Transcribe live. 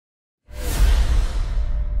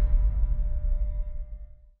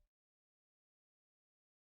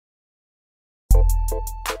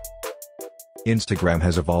Instagram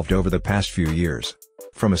has evolved over the past few years.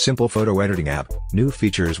 From a simple photo editing app, new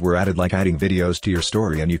features were added like adding videos to your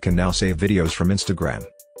story, and you can now save videos from Instagram.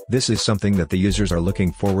 This is something that the users are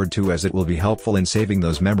looking forward to, as it will be helpful in saving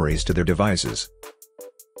those memories to their devices.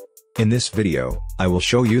 In this video, I will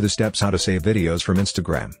show you the steps how to save videos from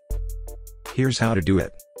Instagram. Here's how to do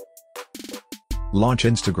it. Launch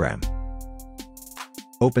Instagram.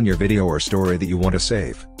 Open your video or story that you want to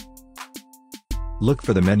save. Look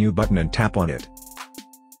for the menu button and tap on it.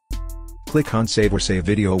 Click on Save or Save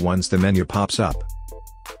Video once the menu pops up.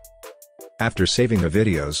 After saving the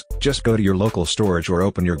videos, just go to your local storage or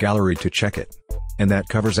open your gallery to check it. And that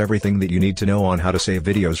covers everything that you need to know on how to save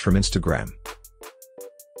videos from Instagram.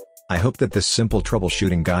 I hope that this simple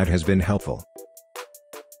troubleshooting guide has been helpful.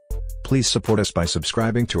 Please support us by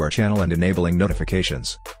subscribing to our channel and enabling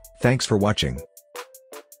notifications. Thanks for watching.